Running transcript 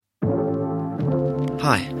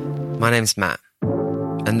Hi, my name's Matt,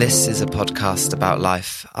 and this is a podcast about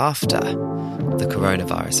life after the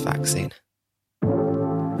coronavirus vaccine.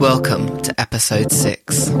 Welcome to episode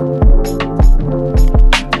 6.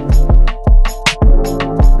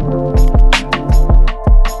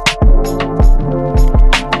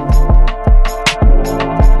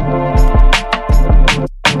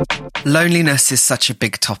 Loneliness is such a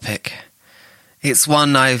big topic. It's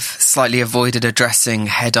one I've slightly avoided addressing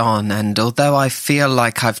head-on, and although I feel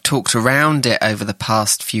like I've talked around it over the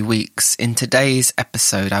past few weeks, in today's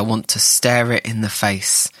episode I want to stare it in the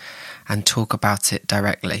face and talk about it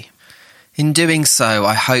directly. In doing so,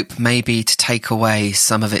 I hope maybe to take away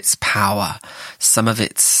some of its power, some of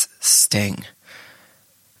its sting.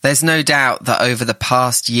 There's no doubt that over the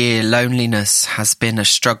past year, loneliness has been a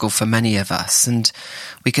struggle for many of us, and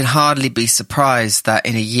we can hardly be surprised that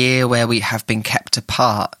in a year where we have been kept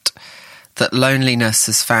apart, that loneliness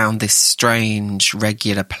has found this strange,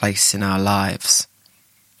 regular place in our lives.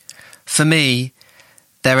 For me,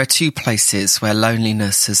 there are two places where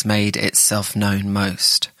loneliness has made itself known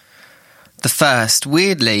most. The first,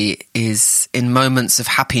 weirdly, is in moments of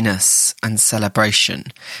happiness and celebration.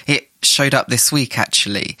 It showed up this week,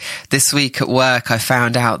 actually. This week at work, I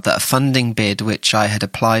found out that a funding bid which I had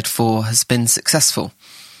applied for has been successful.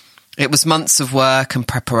 It was months of work and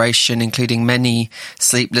preparation, including many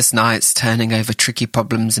sleepless nights turning over tricky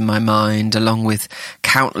problems in my mind, along with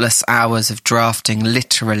countless hours of drafting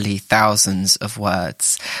literally thousands of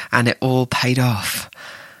words. And it all paid off.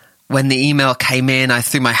 When the email came in, I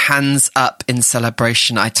threw my hands up in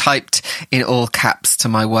celebration. I typed in all caps to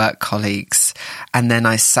my work colleagues, and then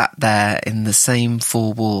I sat there in the same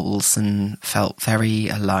four walls and felt very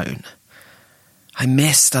alone. I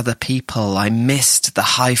missed other people. I missed the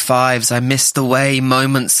high fives. I missed the way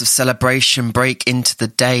moments of celebration break into the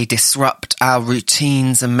day, disrupt our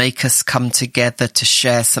routines, and make us come together to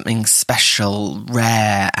share something special,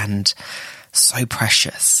 rare, and so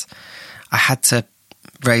precious. I had to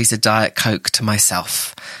raise a Diet Coke to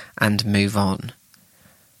myself and move on.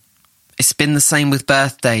 It's been the same with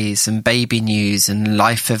birthdays and baby news and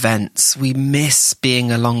life events. We miss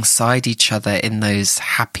being alongside each other in those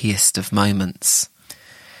happiest of moments.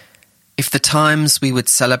 If the times we would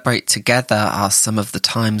celebrate together are some of the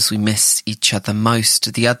times we miss each other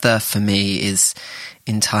most, the other for me is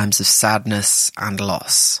in times of sadness and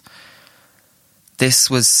loss.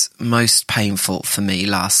 This was most painful for me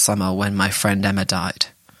last summer when my friend Emma died.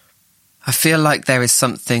 I feel like there is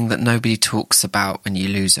something that nobody talks about when you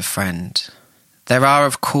lose a friend. There are,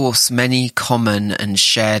 of course, many common and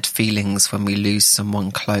shared feelings when we lose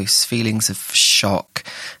someone close, feelings of shock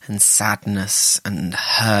and sadness and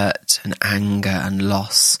hurt and anger and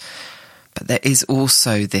loss. But there is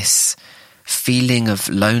also this feeling of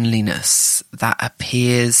loneliness that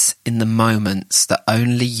appears in the moments that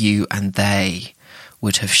only you and they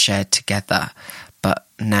would have shared together, but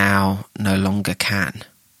now no longer can.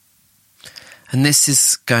 And this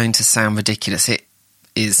is going to sound ridiculous. It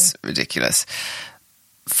is ridiculous.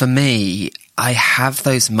 For me, I have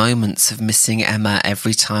those moments of missing Emma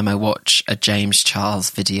every time I watch a James Charles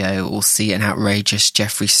video or see an outrageous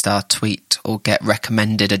Jeffree Star tweet or get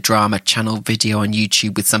recommended a drama channel video on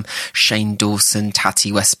YouTube with some Shane Dawson,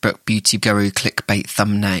 Tati Westbrook, beauty guru clickbait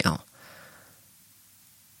thumbnail.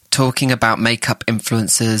 Talking about makeup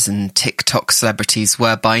influencers and TikTok celebrities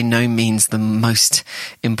were by no means the most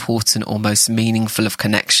important or most meaningful of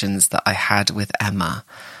connections that I had with Emma.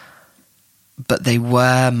 But they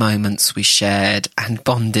were moments we shared and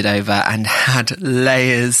bonded over and had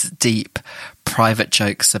layers deep private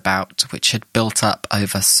jokes about, which had built up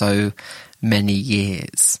over so many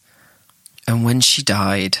years. And when she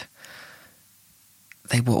died,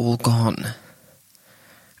 they were all gone.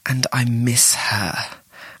 And I miss her.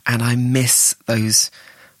 And I miss those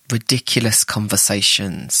ridiculous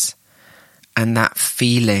conversations, and that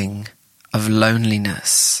feeling of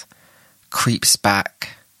loneliness creeps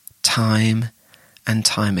back time and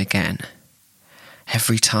time again,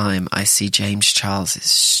 every time I see James Charles's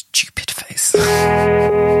stupid face.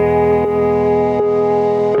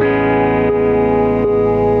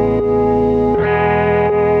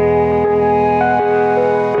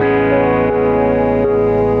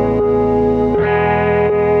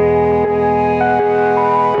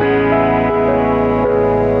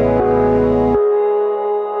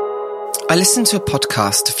 I listened to a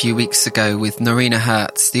podcast a few weeks ago with Norina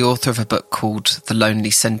Hertz, the author of a book called The Lonely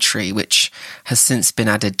Century, which has since been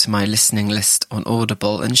added to my listening list on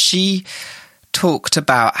Audible, and she talked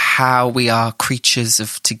about how we are creatures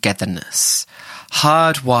of togetherness,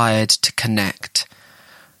 hardwired to connect.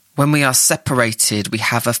 When we are separated, we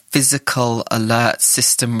have a physical alert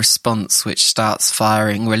system response which starts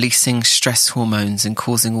firing, releasing stress hormones and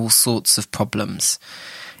causing all sorts of problems.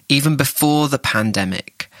 Even before the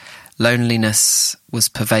pandemic, loneliness was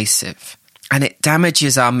pervasive, and it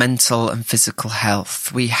damages our mental and physical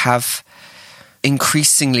health. We have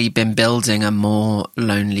increasingly been building a more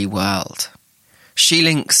lonely world.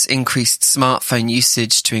 She-Link's increased smartphone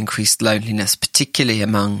usage to increased loneliness, particularly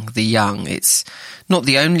among the young. It's not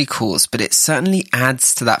the only cause, but it certainly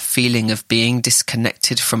adds to that feeling of being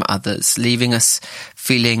disconnected from others, leaving us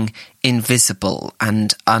feeling invisible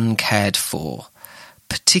and uncared for,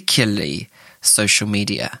 particularly social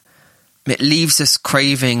media. It leaves us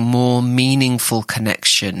craving more meaningful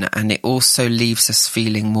connection, and it also leaves us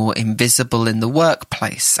feeling more invisible in the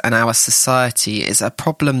workplace, and our society is a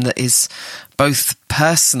problem that is both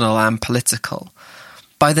personal and political.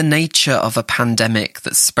 By the nature of a pandemic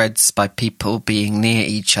that spreads by people being near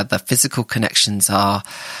each other, physical connections are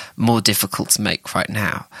more difficult to make right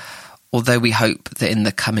now, although we hope that in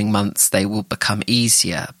the coming months they will become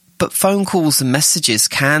easier. But phone calls and messages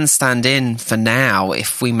can stand in for now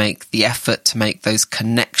if we make the effort to make those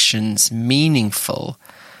connections meaningful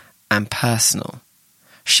and personal.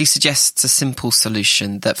 She suggests a simple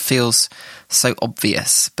solution that feels so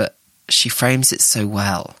obvious, but she frames it so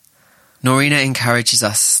well. Norina encourages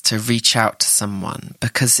us to reach out to someone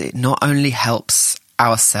because it not only helps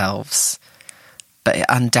ourselves, but it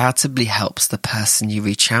undoubtedly helps the person you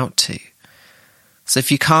reach out to. So if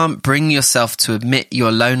you can't bring yourself to admit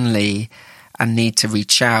you're lonely and need to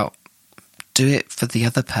reach out, do it for the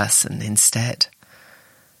other person instead.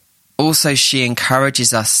 Also, she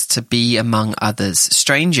encourages us to be among others,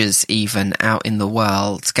 strangers even, out in the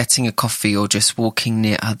world, getting a coffee or just walking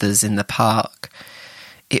near others in the park.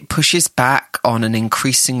 It pushes back on an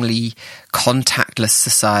increasingly contactless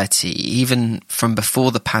society, even from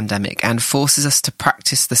before the pandemic, and forces us to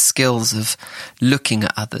practice the skills of looking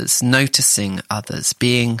at others, noticing others,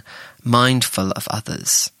 being mindful of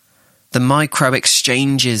others. The micro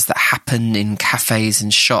exchanges that happen in cafes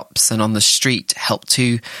and shops and on the street help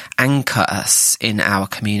to anchor us in our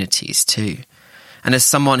communities too. And as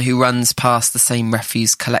someone who runs past the same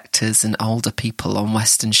refuse collectors and older people on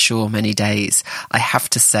Western Shore many days, I have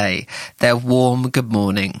to say their warm good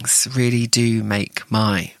mornings really do make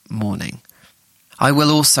my morning. I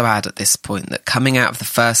will also add at this point that coming out of the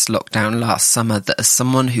first lockdown last summer, that as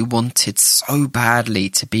someone who wanted so badly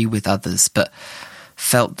to be with others but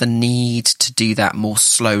felt the need to do that more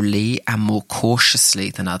slowly and more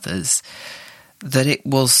cautiously than others, that it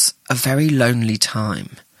was a very lonely time.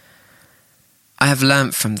 I have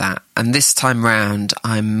learnt from that, and this time round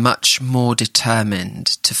I'm much more determined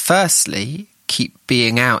to firstly keep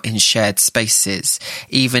being out in shared spaces,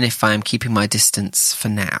 even if I am keeping my distance for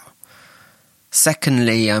now.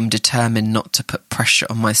 Secondly, I'm determined not to put pressure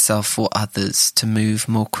on myself or others to move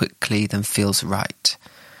more quickly than feels right,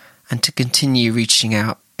 and to continue reaching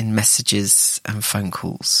out in messages and phone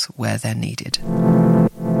calls where they're needed.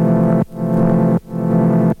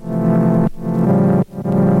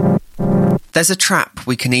 There's a trap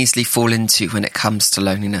we can easily fall into when it comes to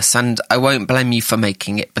loneliness, and I won't blame you for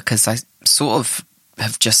making it because I sort of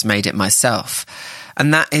have just made it myself.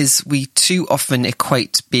 And that is, we too often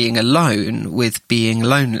equate being alone with being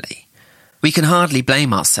lonely. We can hardly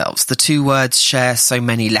blame ourselves. The two words share so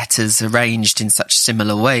many letters arranged in such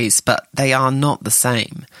similar ways, but they are not the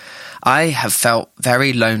same. I have felt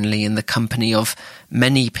very lonely in the company of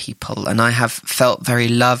many people, and I have felt very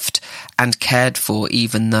loved and cared for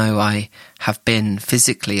even though I have been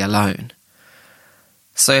physically alone.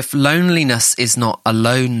 So if loneliness is not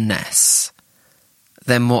aloneness,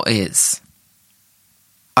 then what is?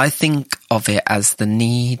 I think of it as the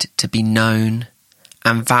need to be known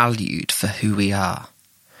and valued for who we are.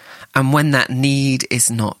 And when that need is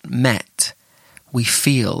not met, we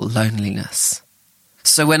feel loneliness.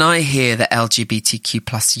 So when I hear that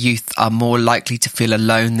LGBTQ+ youth are more likely to feel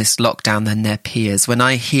alone this lockdown than their peers, when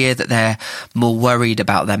I hear that they're more worried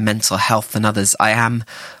about their mental health than others, I am,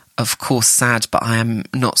 of course, sad, but I am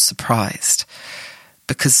not surprised.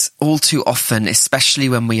 Because all too often, especially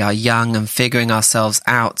when we are young and figuring ourselves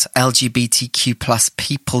out, LGBTQ+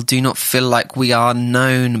 people do not feel like we are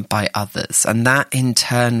known by others. And that in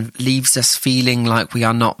turn leaves us feeling like we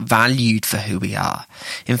are not valued for who we are.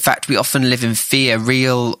 In fact, we often live in fear,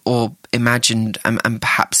 real or imagined, and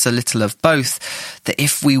perhaps a little of both, that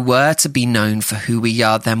if we were to be known for who we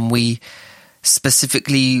are, then we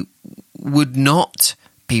specifically would not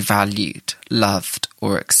be valued, loved,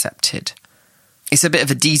 or accepted. It's a bit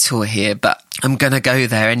of a detour here, but I'm going to go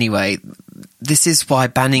there anyway. This is why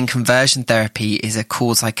banning conversion therapy is a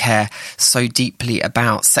cause I care so deeply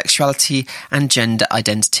about. Sexuality and gender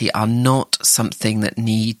identity are not something that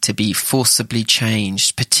need to be forcibly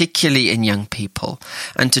changed, particularly in young people.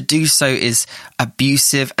 And to do so is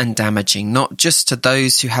abusive and damaging, not just to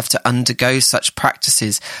those who have to undergo such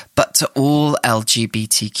practices, but to all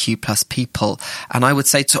LGBTQ+ people, and I would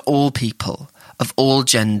say to all people of all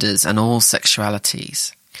genders and all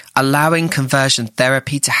sexualities. Allowing conversion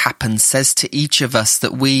therapy to happen says to each of us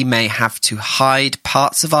that we may have to hide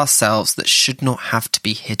parts of ourselves that should not have to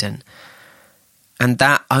be hidden. And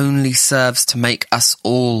that only serves to make us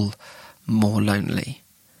all more lonely.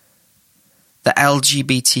 The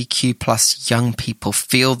LGBTQ+ young people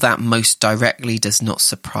feel that most directly does not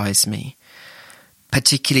surprise me,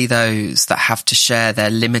 particularly those that have to share their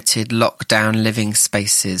limited lockdown living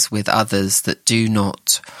spaces with others that do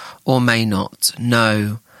not or may not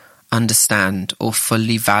know, understand or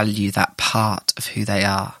fully value that part of who they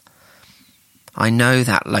are. I know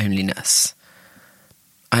that loneliness.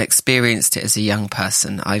 I experienced it as a young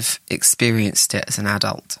person. I've experienced it as an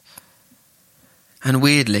adult. And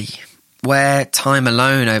weirdly, where time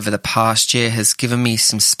alone over the past year has given me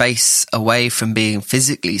some space away from being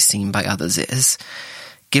physically seen by others, it has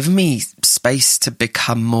given me space to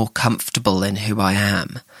become more comfortable in who I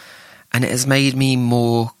am. And it has made me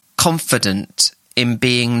more confident in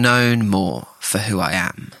being known more for who I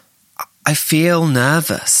am. I feel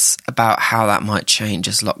nervous about how that might change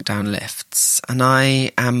as lockdown lifts, and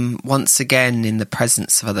I am once again in the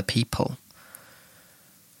presence of other people.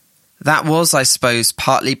 That was, I suppose,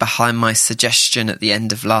 partly behind my suggestion at the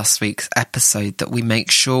end of last week's episode that we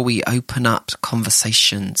make sure we open up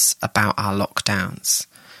conversations about our lockdowns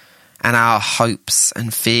and our hopes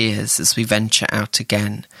and fears as we venture out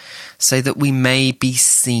again, so that we may be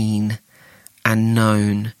seen and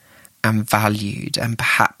known and valued and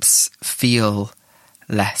perhaps feel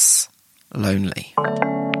less lonely.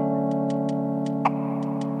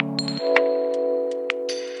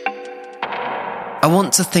 I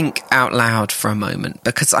want to think out loud for a moment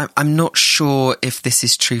because I'm not sure if this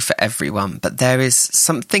is true for everyone, but there is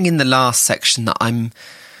something in the last section that I'm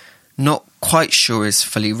not quite sure is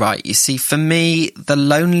fully right. You see, for me, the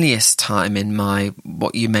loneliest time in my,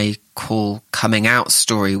 what you may call coming out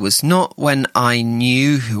story was not when I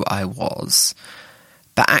knew who I was,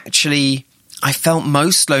 but actually I felt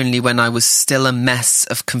most lonely when I was still a mess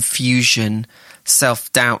of confusion,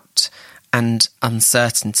 self-doubt and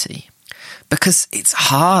uncertainty. Because it's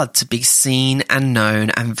hard to be seen and known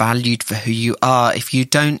and valued for who you are if you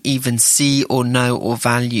don't even see or know or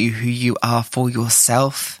value who you are for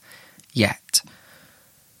yourself yet.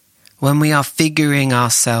 When we are figuring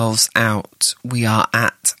ourselves out, we are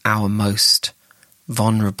at our most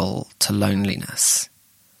vulnerable to loneliness.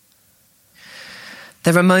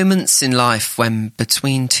 There are moments in life when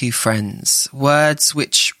between two friends, words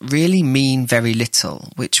which really mean very little,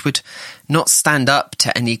 which would not stand up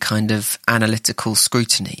to any kind of analytical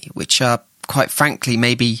scrutiny, which are, quite frankly,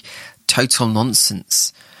 maybe total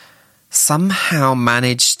nonsense, somehow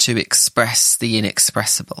manage to express the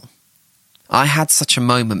inexpressible. I had such a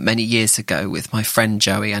moment many years ago with my friend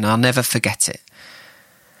Joey, and I'll never forget it.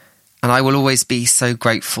 And I will always be so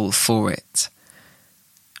grateful for it.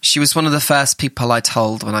 She was one of the first people I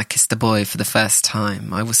told when I kissed a boy for the first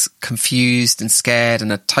time. I was confused and scared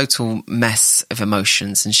and a total mess of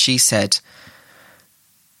emotions. And she said,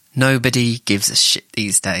 "Nobody gives a shit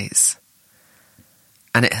these days."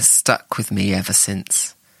 And it has stuck with me ever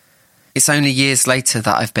since. It's only years later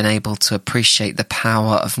that I've been able to appreciate the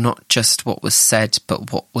power of not just what was said,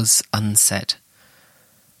 but what was unsaid.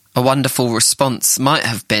 A wonderful response might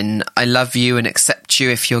have been, "I love you and accept you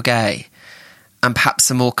if you're gay." And perhaps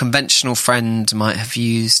a more conventional friend might have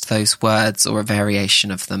used those words or a variation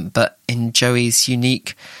of them. But in Joey's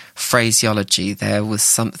unique phraseology, there was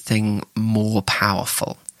something more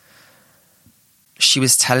powerful. She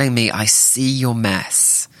was telling me, "I see your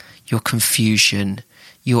mess, your confusion,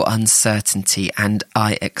 your uncertainty, and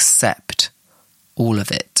I accept all of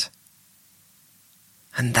it."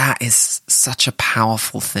 And that is such a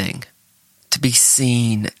powerful thing. To be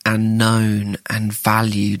seen and known and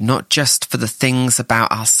valued, not just for the things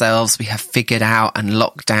about ourselves we have figured out and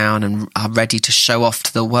locked down and are ready to show off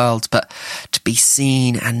to the world, but to be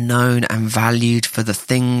seen and known and valued for the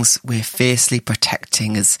things we're fiercely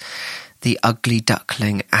protecting as the ugly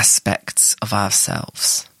duckling aspects of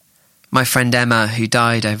ourselves. My friend Emma, who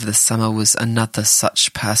died over the summer, was another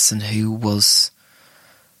such person who was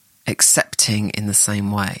accepting in the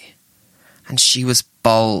same way. And she was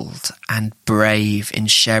bold and brave in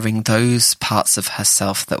sharing those parts of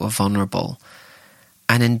herself that were vulnerable.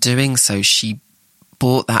 And in doing so, she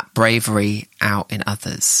brought that bravery out in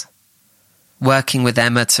others. Working with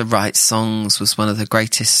Emma to write songs was one of the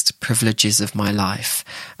greatest privileges of my life,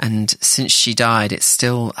 and since she died, it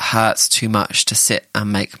still hurts too much to sit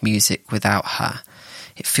and make music without her.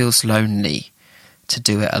 It feels lonely to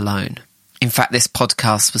do it alone. In fact, this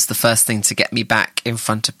podcast was the first thing to get me back in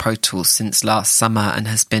front of Pro Tools since last summer and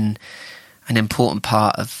has been an important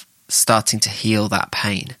part of starting to heal that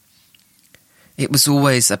pain. It was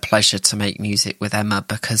always a pleasure to make music with Emma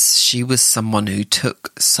because she was someone who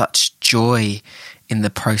took such joy in the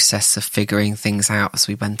process of figuring things out as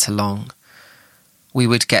we went along. We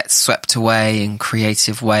would get swept away in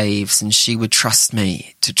creative waves and she would trust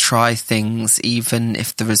me to try things even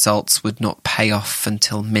if the results would not pay off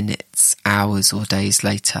until minutes, hours or days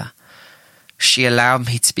later. She allowed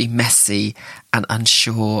me to be messy and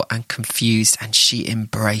unsure and confused, and she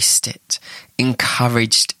embraced it,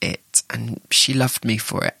 encouraged it, and she loved me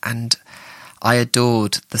for it, and I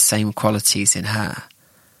adored the same qualities in her.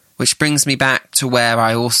 Which brings me back to where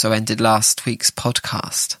I also ended last week's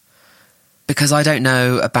podcast. Because I don't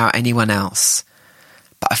know about anyone else,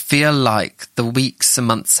 but I feel like the weeks and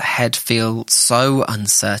months ahead feel so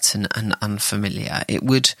uncertain and unfamiliar. It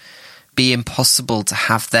would be impossible to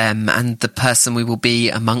have them and the person we will be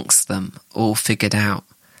amongst them all figured out.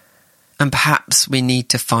 And perhaps we need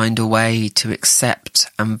to find a way to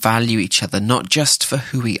accept and value each other, not just for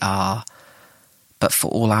who we are, but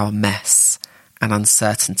for all our mess and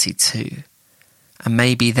uncertainty too. And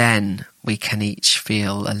maybe then we can each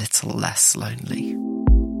feel a little less lonely.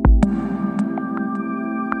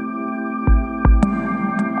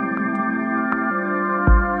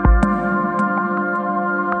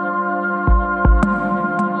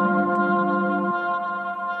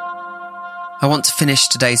 I want to finish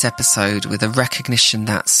today's episode with a recognition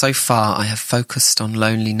that so far I have focused on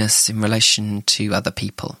loneliness in relation to other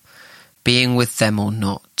people, being with them or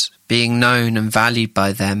not, being known and valued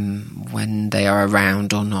by them when they are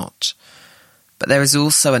around or not. But there is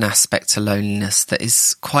also an aspect to loneliness that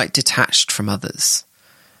is quite detached from others.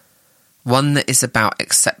 One that is about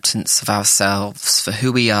acceptance of ourselves for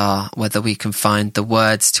who we are, whether we can find the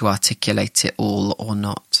words to articulate it all or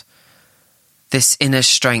not. This inner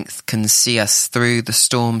strength can see us through the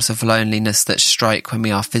storms of loneliness that strike when we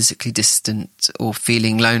are physically distant or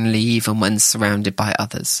feeling lonely even when surrounded by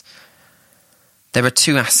others. There are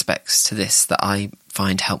two aspects to this that I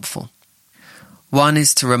find helpful. One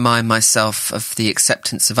is to remind myself of the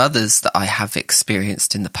acceptance of others that I have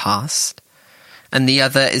experienced in the past, and the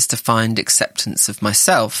other is to find acceptance of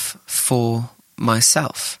myself for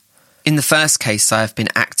myself. In the first case, I have been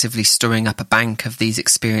actively storing up a bank of these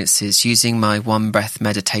experiences using my one breath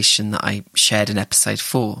meditation that I shared in episode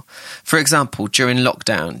 4. For example, during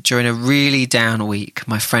lockdown, during a really down week,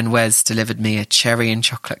 my friend Wes delivered me a cherry and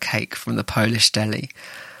chocolate cake from the Polish deli.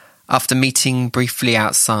 After meeting briefly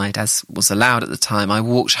outside, as was allowed at the time, I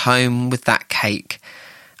walked home with that cake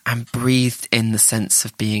and breathed in the sense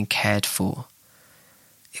of being cared for.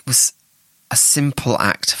 It was a simple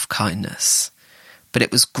act of kindness, but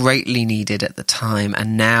it was greatly needed at the time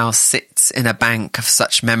and now sits in a bank of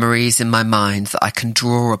such memories in my mind that I can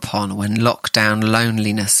draw upon when lockdown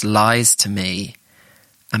loneliness lies to me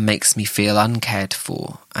and makes me feel uncared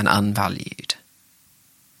for and unvalued.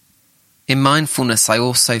 In mindfulness, I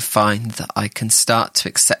also find that I can start to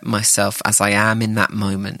accept myself as I am in that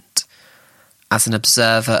moment, as an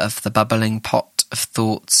observer of the bubbling pot of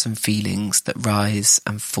thoughts and feelings that rise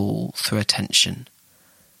and fall through attention.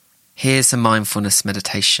 Here's a mindfulness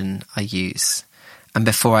meditation I use. And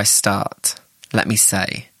before I start, let me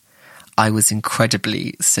say, I was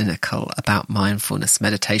incredibly cynical about mindfulness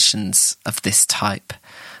meditations of this type,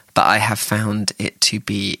 but I have found it to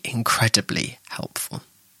be incredibly helpful.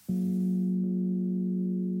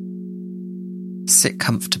 Sit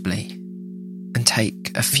comfortably and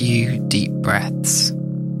take a few deep breaths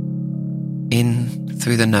in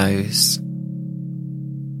through the nose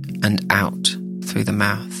and out through the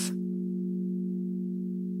mouth.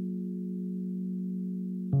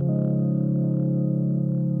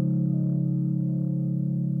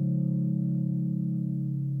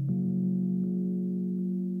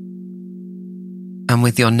 And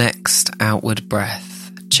with your next outward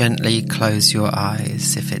breath, gently close your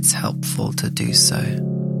eyes if it's helpful to do so.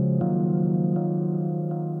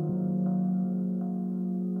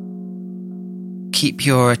 Keep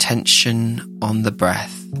your attention on the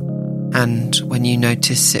breath, and when you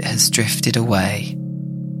notice it has drifted away,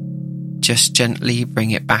 just gently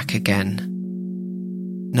bring it back again,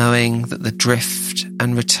 knowing that the drift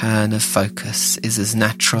and return of focus is as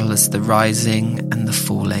natural as the rising and the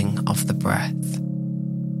falling of the breath.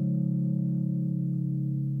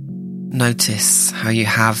 Notice how you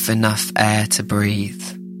have enough air to breathe.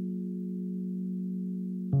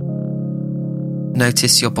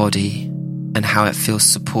 Notice your body and how it feels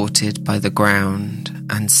supported by the ground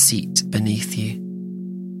and seat beneath you.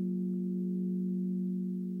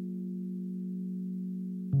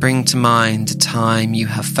 Bring to mind a time you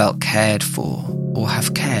have felt cared for or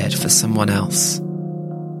have cared for someone else.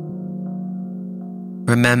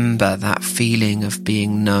 Remember that feeling of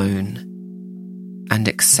being known and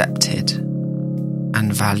accepted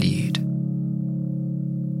and valued.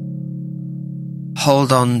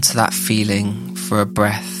 Hold on to that feeling for a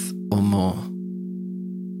breath or more.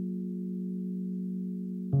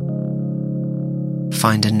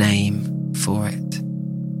 Find a name for it.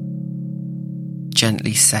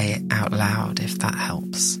 Gently say it out loud if that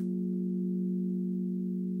helps.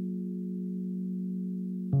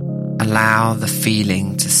 Allow the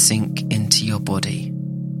feeling to sink into your body.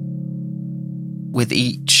 With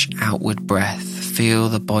each outward breath, feel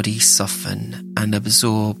the body soften and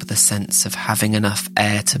absorb the sense of having enough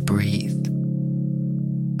air to breathe,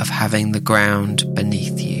 of having the ground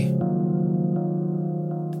beneath you,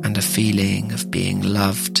 and a feeling of being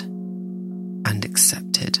loved and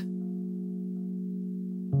accepted.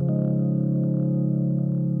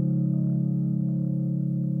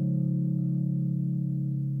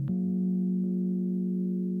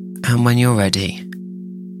 And when you're ready,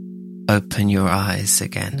 open your eyes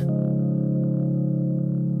again.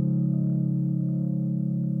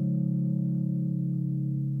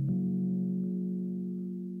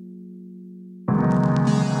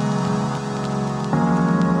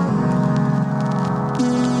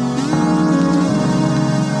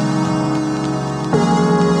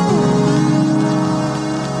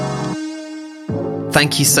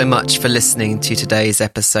 Thank you so much for listening to today's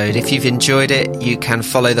episode. If you've enjoyed it, you can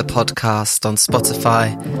follow the podcast on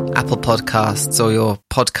Spotify, Apple Podcasts, or your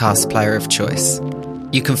podcast player of choice.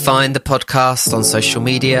 You can find the podcast on social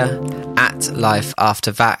media at Life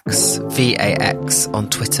After Vax, VAX, on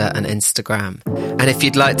Twitter and Instagram. And if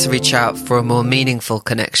you'd like to reach out for a more meaningful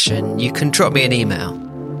connection, you can drop me an email.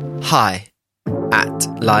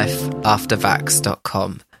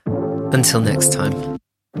 hi@lifeaftervax.com. Until next time.